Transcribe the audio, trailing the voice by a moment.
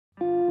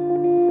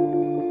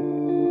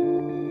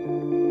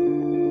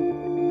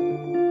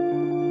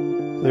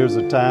There's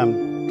a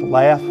time to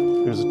laugh.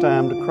 There's a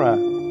time to cry.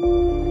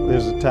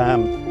 There's a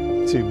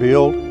time to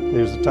build.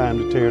 There's a time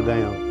to tear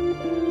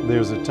down.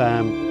 There's a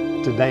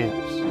time to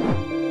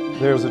dance.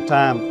 There's a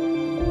time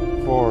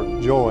for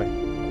joy,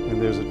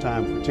 and there's a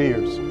time for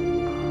tears.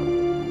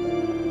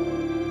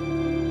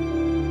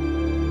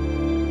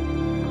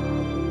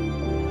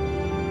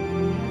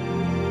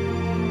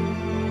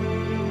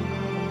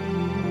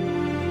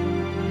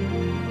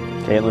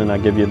 Caitlin, I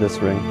give you this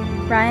ring.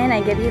 Ryan,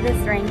 I give you this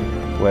ring.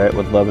 Wear it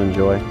with love and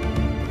joy.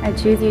 I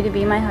choose you to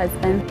be my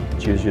husband.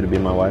 Choose you to be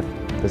my wife,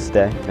 this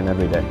day and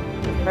every day.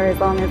 For as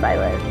long as I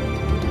live.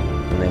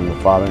 In the name of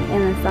the Father,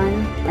 and the Son,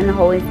 and the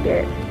Holy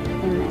Spirit.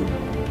 Amen.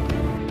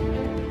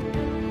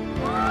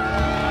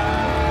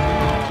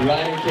 To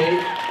Ryan and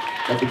Kate,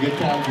 let the good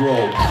times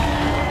roll.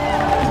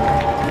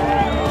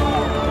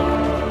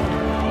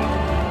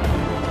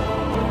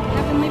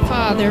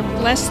 Father,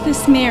 bless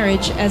this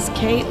marriage as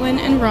Caitlin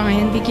and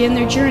Ryan begin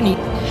their journey.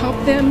 Help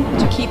them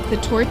to keep the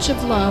torch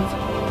of love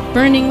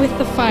burning with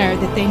the fire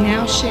that they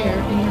now share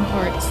in your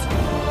hearts.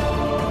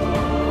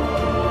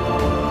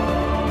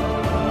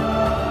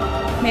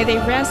 May they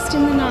rest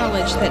in the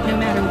knowledge that no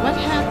matter what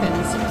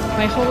happens,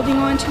 by holding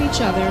on to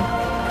each other,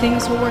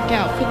 things will work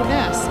out for the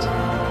best.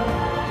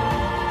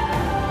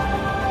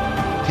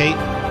 Kate,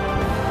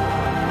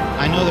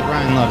 I know that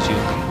Ryan loves you,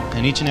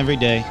 and each and every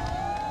day,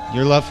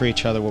 your love for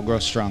each other will grow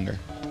stronger.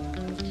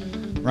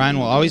 Ryan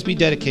will always be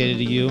dedicated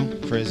to you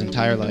for his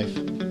entire life.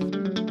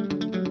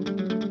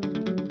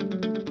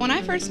 When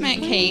I first met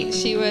Kate,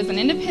 she was an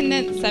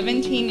independent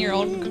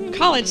 17-year-old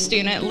college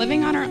student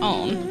living on her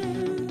own.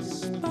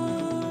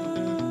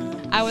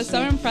 I was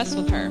so impressed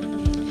with her.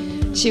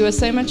 She was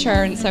so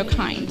mature and so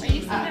kind.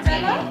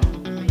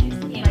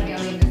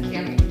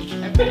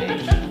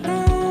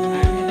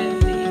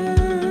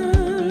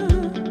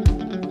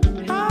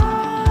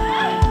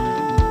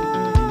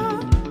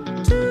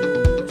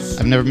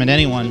 I've never met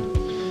anyone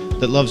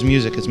that loves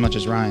music as much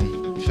as Ryan.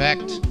 In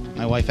fact,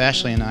 my wife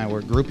Ashley and I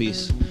were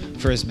groupies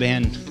for his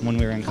band when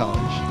we were in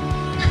college.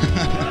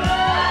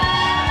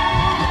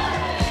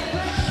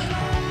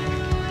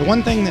 The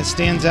one thing that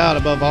stands out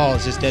above all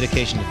is his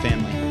dedication to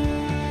family.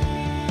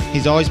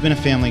 He's always been a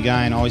family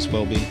guy and always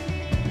will be.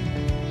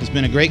 He's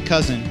been a great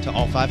cousin to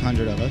all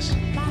 500 of us.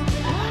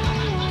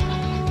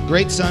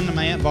 Great son to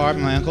my Aunt Barb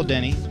and my Uncle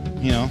Denny.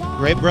 You know,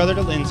 great brother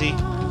to Lindsay,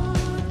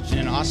 and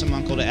an awesome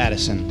uncle to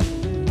Addison.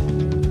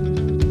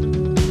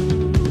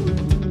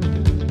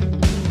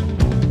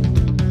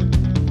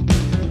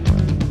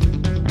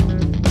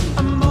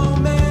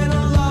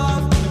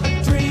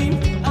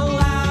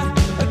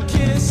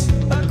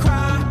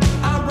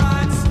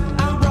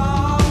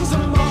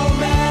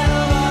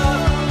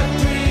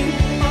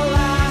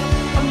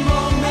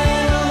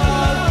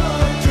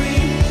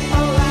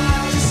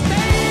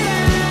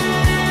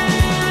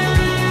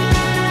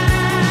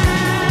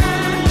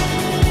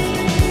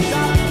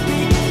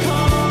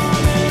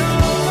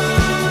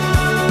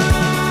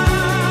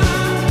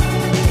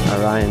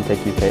 Ryan,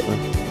 take you, Caitlin.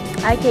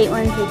 I,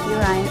 Caitlin, take you,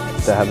 Ryan.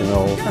 To heaven and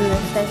old. From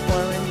this day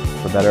forward.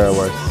 For better or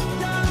worse.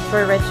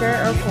 For richer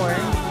or poorer.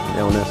 In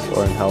illness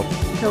or in health.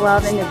 To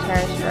love and to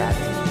cherish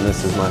forever. And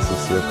this is my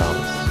sincere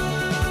promise.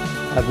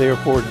 I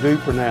therefore do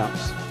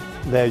pronounce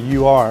that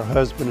you are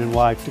husband and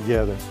wife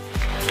together.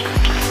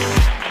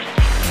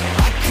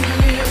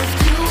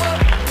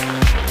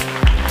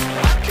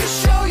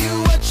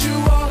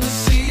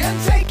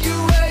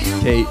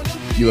 Kate,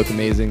 you look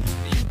amazing.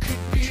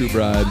 True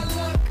bride.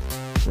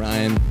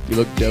 Ryan, you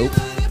look dope.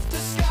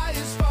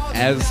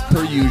 As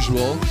per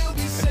usual,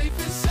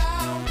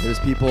 there's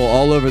people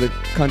all over the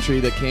country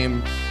that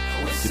came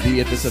to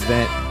be at this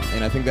event,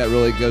 and I think that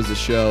really goes to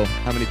show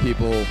how many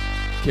people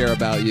care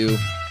about you.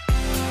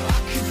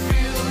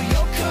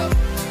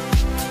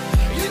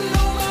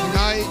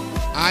 Tonight,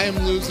 I am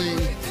losing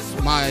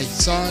my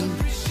son,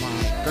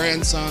 my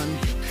grandson,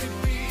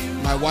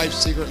 my wife's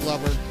secret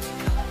lover.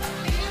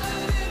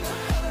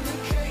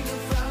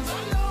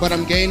 But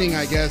I'm gaining,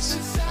 I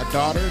guess, a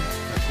daughter,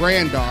 a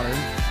granddaughter,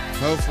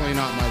 hopefully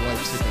not my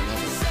wife's secret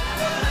lover.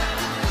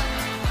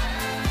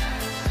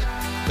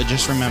 But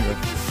just remember,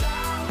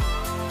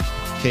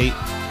 Kate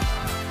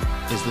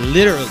is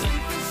literally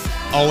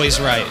always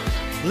right.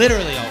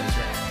 Literally always right.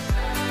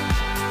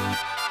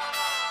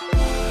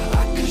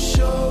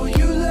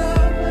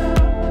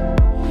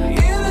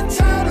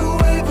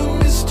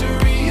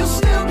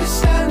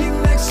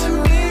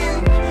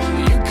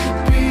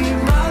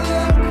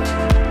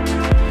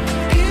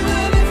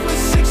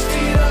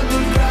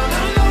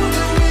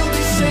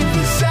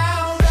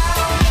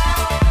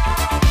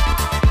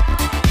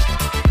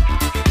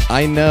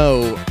 I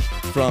know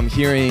from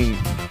hearing,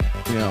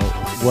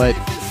 what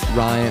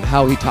Ryan,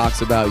 how he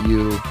talks about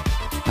you,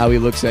 how he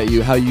looks at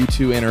you, how you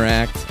two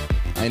interact,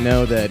 I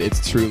know that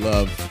it's true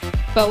love.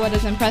 But what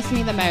has impressed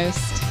me the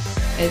most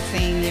is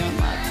seeing you in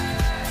love.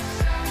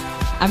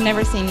 I've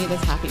never seen you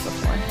this happy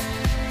before.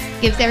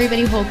 Gives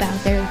everybody hope out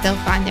there that they'll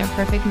find their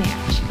perfect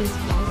marriage because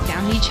you guys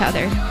found each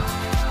other.